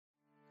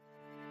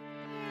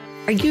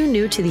Are you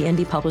new to the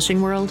indie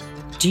publishing world?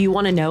 Do you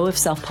want to know if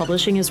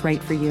self-publishing is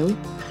right for you?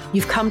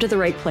 You've come to the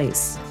right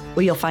place,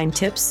 where you'll find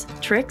tips,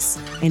 tricks,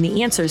 and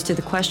the answers to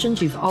the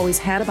questions you've always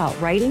had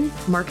about writing,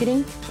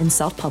 marketing, and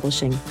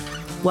self-publishing.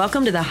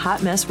 Welcome to the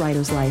Hot Mess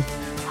Writer's Life.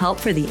 Help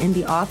for the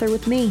indie author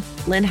with me,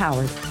 Lynn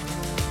Howard.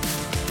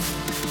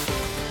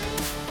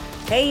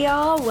 Hey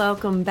y'all,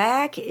 welcome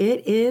back.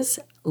 It is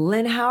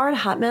Lynn Howard,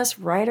 Hot Mess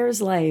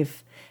Writer's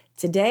Life.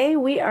 Today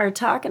we are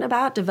talking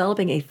about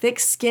developing a thick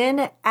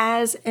skin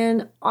as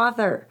an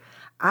author.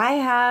 I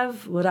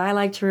have what I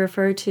like to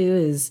refer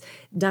to as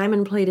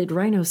diamond-plated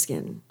rhino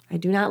skin. I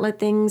do not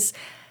let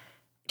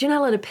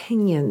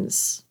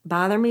opinions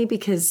bother me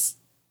because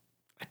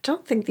I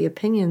don't think the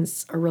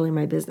opinions are really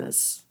my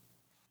business.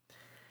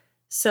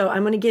 So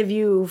I'm going to give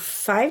you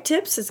 5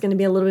 tips. It's going to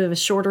be a little bit of a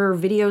shorter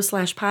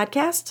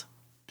video/podcast.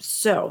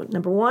 So,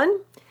 number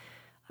 1,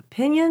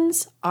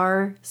 opinions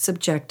are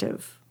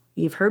subjective.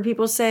 You've heard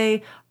people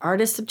say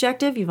art is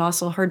subjective. You've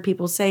also heard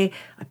people say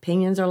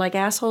opinions are like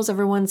assholes.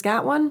 Everyone's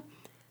got one.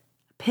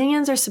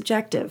 Opinions are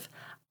subjective.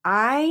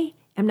 I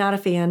am not a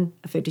fan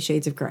of 50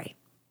 Shades of Grey.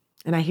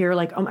 And I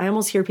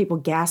almost hear people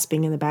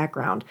gasping in the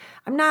background.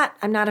 I'm not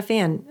a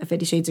fan of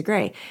 50 Shades of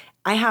Grey.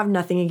 I have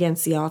nothing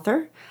against the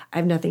author. I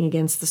have nothing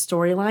against the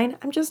storyline.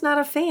 I'm just not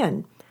a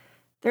fan.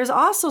 There's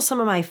also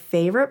some of my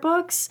favorite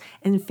books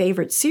and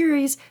favorite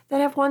series that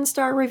have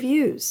 1-star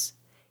reviews.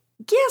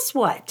 Guess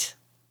what?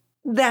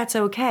 That's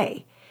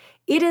okay.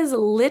 It is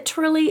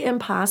literally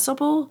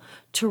impossible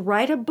to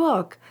write a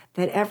book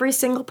that every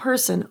single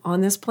person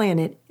on this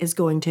planet is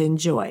going to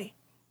enjoy.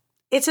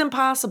 It's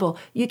impossible.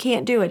 You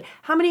can't do it.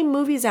 How many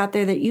movies out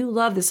there that you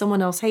love that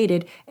someone else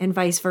hated and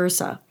vice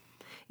versa?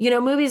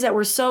 Movies that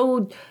were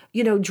so,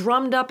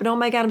 drummed up and oh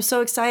my God, I'm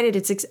so excited.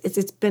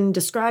 It's been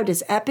described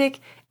as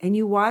epic and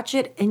you watch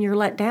it and you're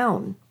let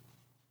down.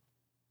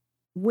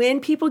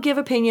 When people give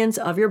opinions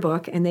of your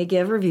book and they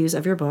give reviews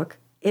of your book,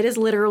 it is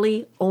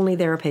literally only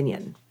their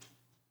opinion.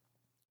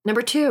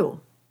 Number 2,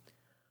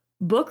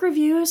 book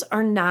reviews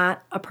are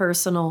not a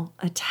personal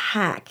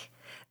attack.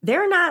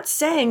 They're not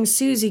saying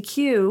Susie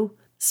Q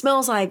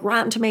smells like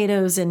Rotten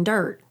Tomatoes and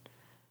dirt.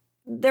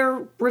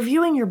 They're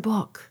reviewing your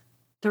book.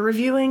 They're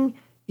reviewing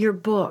your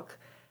book.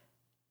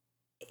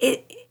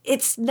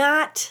 It's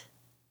not,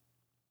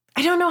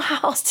 I don't know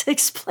how else to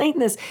explain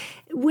this.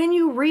 When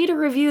you read a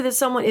review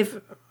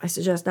that I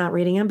suggest not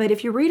reading them, but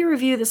if you read a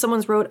review that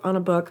someone's wrote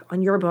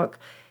on your book,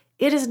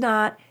 it is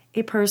not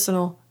a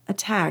personal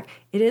attack.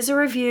 It is a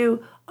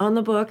review on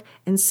the book.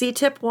 And see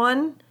tip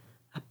 1,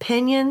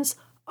 opinions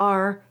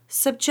are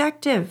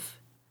subjective.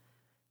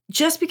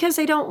 Just because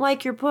they don't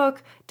like your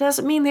book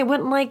doesn't mean they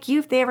wouldn't like you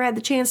if they ever had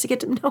the chance to get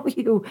to know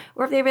you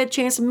or if they ever had a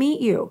chance to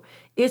meet you.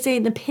 It's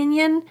an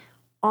opinion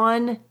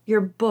on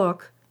your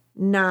book,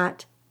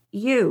 not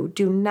you.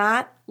 Do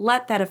not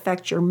let that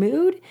affect your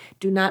mood.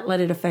 Do not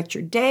let it affect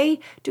your day.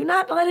 Do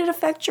not let it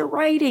affect your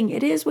writing.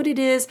 It is what it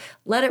is.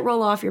 Let it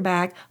roll off your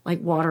back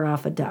like water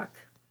off a duck.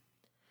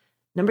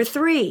 Number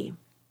 3,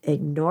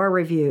 ignore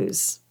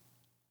reviews.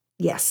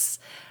 Yes,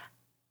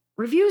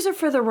 reviews are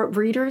for the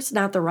readers,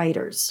 not the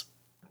writers.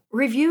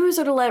 Reviews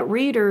are to let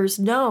readers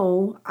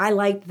know, I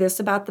liked this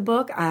about the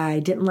book. I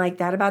didn't like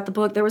that about the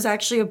book. There was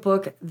actually a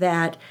book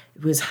that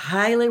was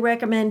highly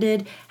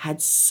recommended,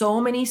 had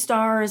so many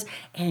stars,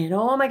 and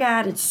oh my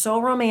God, it's so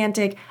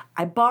romantic.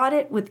 I bought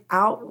it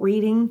without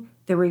reading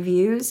the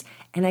reviews,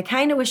 and I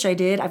kind of wish I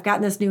did. I've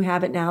gotten this new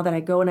habit now that I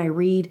go and I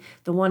read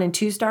the 1- and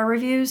 2-star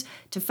reviews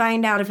to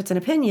find out if it's an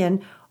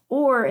opinion,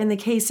 or in the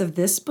case of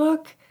this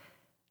book,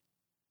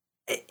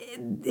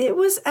 it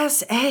was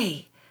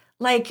SA.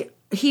 Like,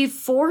 he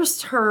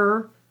forced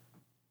her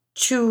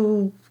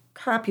to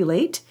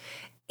copulate,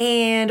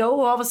 and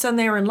all of a sudden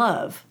they were in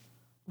love.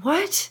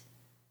 What?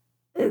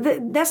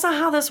 That's not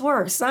how this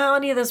works. That's not how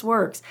any of this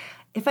works.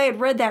 If I had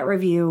read that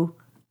review,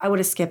 I would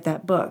have skipped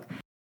that book.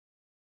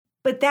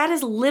 But that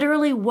is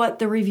literally what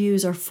the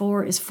reviews are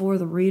for, is for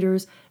the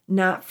readers,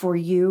 not for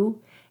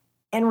you.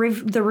 And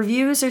the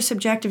reviews are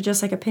subjective,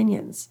 just like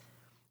opinions.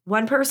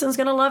 One person's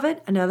going to love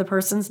it, another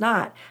person's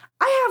not.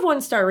 I have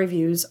 1-star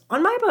reviews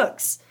on my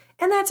books.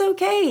 And that's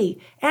okay.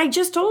 And I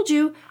just told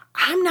you,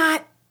 I'm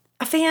not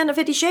a fan of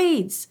 50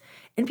 Shades.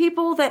 And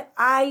people that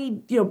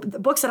the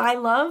books that I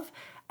love,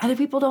 other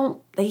people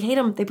don't, they hate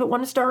them. They put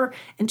 1-star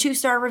and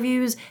 2-star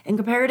reviews and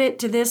compared it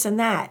to this and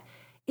that.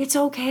 It's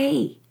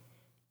okay.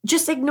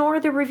 Just ignore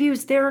the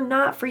reviews. They're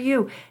not for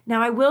you.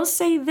 Now, I will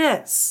say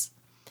this.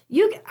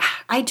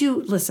 I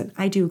do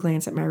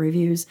glance at my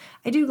reviews.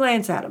 I do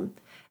glance at them.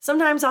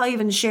 Sometimes I'll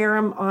even share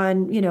them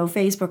on,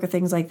 Facebook or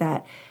things like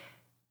that.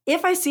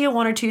 If I see a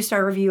 1- or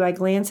 2-star review, I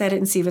glance at it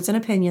and see if it's an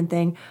opinion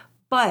thing.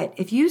 But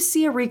if you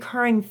see a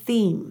recurring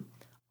theme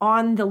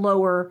on the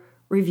lower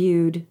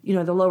reviewed,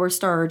 the lower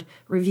starred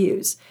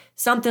reviews,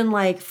 something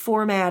like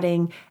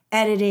formatting,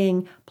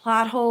 editing,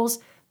 plot holes,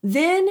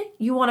 then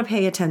you want to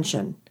pay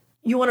attention.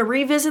 You want to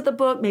revisit the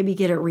book, maybe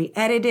get it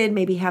re-edited,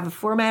 maybe have a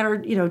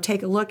formatter,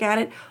 take a look at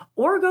it,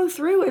 or go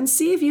through and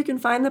see if you can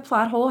find the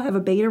plot hole, have a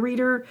beta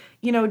reader,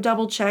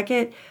 double check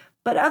it.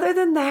 But other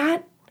than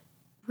that,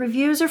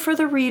 Reviews are for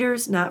the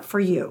readers, not for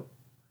you.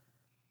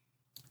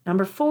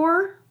 Number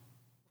 4,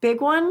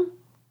 big one,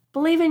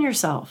 believe in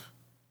yourself.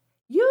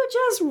 You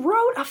just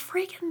wrote a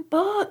freaking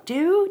book,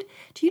 dude.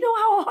 Do you know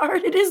how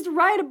hard it is to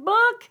write a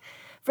book?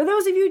 For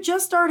those of you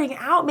just starting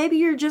out, maybe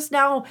you're just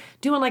now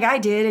doing like I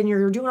did and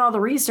you're doing all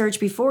the research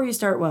before you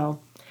start.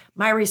 Well,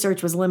 my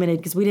research was limited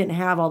because we didn't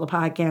have all the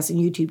podcasts and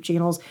YouTube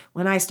channels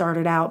when I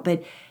started out.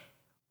 But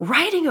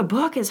writing a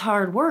book is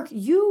hard work.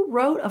 You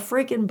wrote a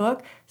freaking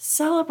book.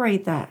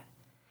 Celebrate that.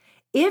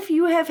 If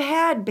you have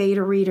had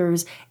beta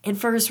readers and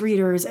first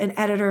readers and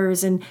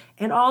editors and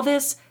all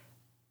this,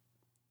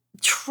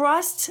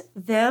 trust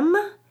them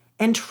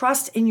and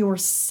trust in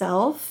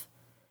yourself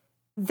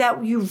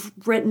that you've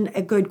written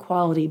a good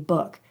quality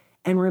book.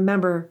 And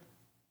remember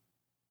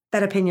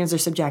that opinions are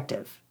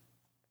subjective.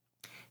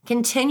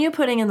 Continue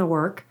putting in the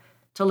work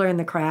to learn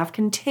the craft.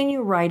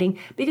 Continue writing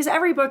because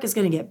every book is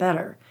going to get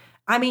better.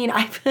 I mean,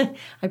 I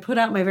put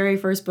out my very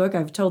first book.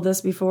 I've told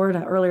this before in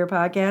an earlier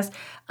podcast.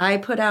 I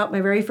put out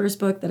my very first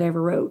book that I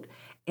ever wrote,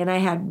 and I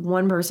had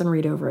one person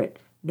read over it.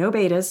 No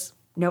betas,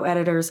 no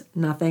editors,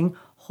 nothing.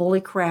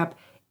 Holy crap,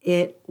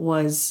 it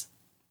was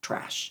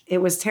trash. It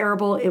was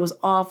terrible. It was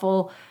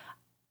awful.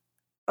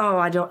 Oh,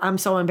 I'm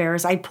so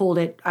embarrassed. I pulled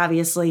it,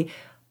 obviously.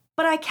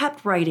 But I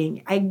kept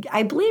writing.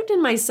 I believed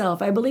in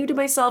myself. I believed in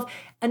myself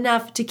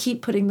enough to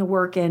keep putting the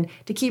work in,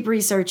 to keep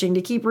researching,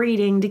 to keep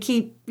reading, to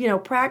keep,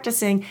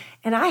 practicing.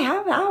 And I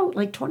have out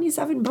like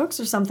 27 books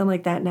or something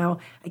like that now.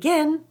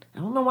 Again, I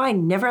don't know why I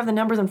never have the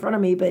numbers in front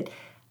of me, but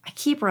I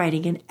keep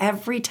writing. And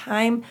every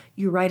time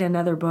you write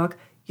another book,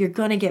 you're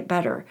going to get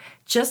better.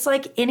 Just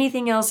like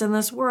anything else in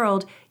this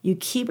world, you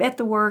keep at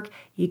the work,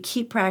 you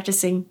keep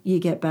practicing, you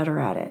get better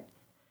at it.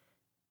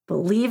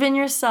 Believe in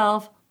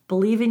yourself,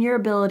 believe in your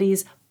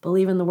abilities,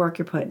 believe in the work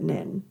you're putting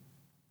in.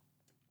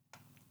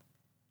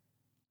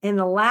 And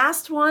the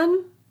last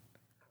one,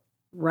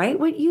 write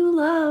what you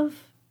love,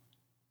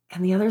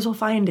 and the others will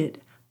find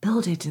it.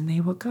 Build it, and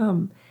they will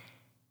come.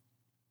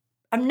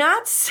 I'm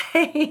not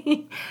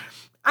saying,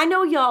 I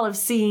know y'all have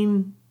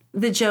seen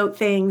the joke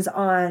things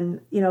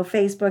on,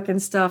 Facebook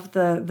and stuff,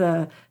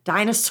 the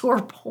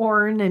dinosaur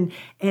porn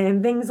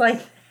and things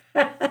like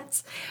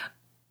that.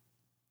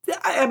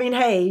 I mean,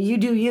 hey, you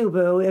do you,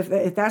 boo,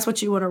 if that's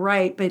what you want to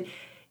write, but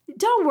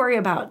don't worry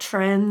about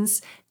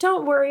trends.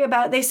 Don't worry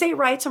about, they say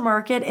right to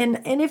market.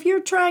 And if you're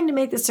trying to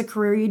make this a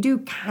career, you do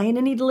kind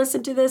of need to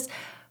listen to this,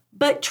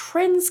 but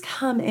trends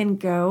come and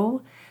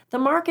go. The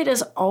market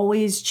is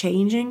always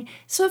changing.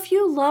 So if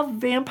you love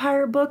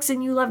vampire books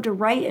and you love to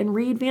write and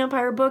read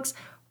vampire books,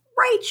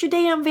 write your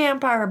damn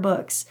vampire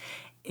books.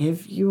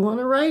 If you want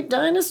to write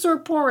dinosaur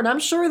porn, I'm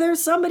sure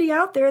there's somebody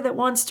out there that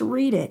wants to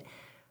read it.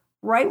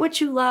 Write what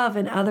you love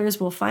and others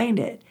will find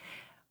it.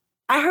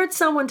 I heard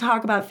someone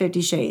talk about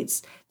 50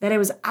 Shades, that it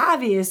was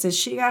obvious that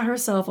she got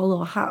herself a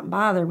little hot and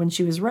bothered when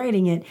she was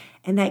writing it,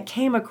 and that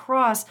came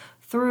across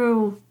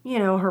through,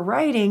 her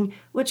writing,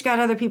 which got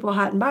other people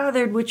hot and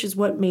bothered, which is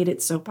what made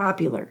it so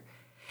popular.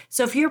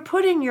 So if you're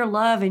putting your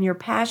love and your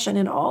passion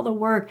and all the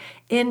work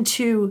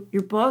into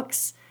your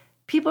books,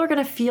 people are going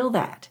to feel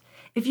that.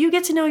 If you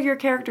get to know your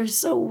characters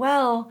so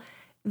well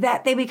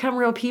that they become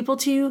real people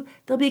to you,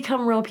 they'll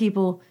become real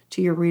people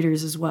to your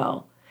readers as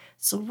well.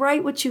 So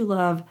write what you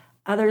love.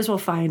 Others will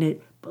find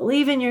it.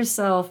 Believe in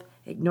yourself.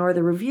 Ignore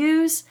the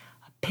reviews.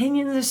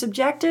 Opinions are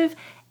subjective,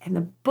 and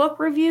the book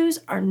reviews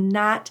are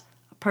not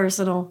a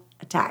personal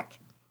attack.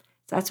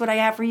 So that's what I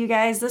have for you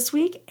guys this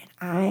week, and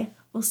I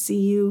will see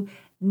you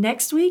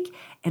next week.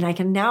 And I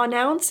can now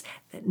announce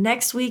that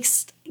next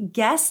week's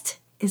guest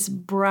is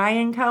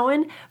Brian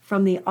Cohen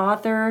from the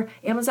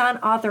Amazon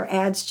Author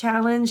Ads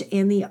Challenge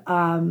and the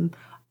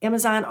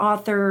Amazon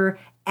Author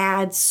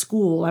Ads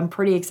School. I'm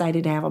pretty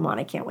excited to have him on.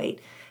 I can't wait.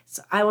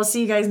 So I will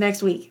see you guys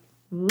next week.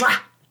 Mwah!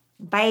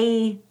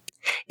 Bye.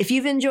 If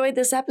you've enjoyed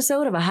this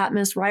episode of A Hot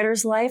Mess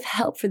Writer's Life,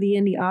 Help for the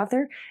Indie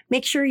Author,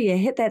 make sure you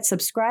hit that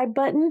subscribe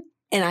button,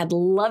 and I'd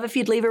love if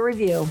you'd leave a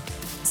review.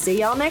 See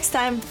y'all next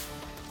time.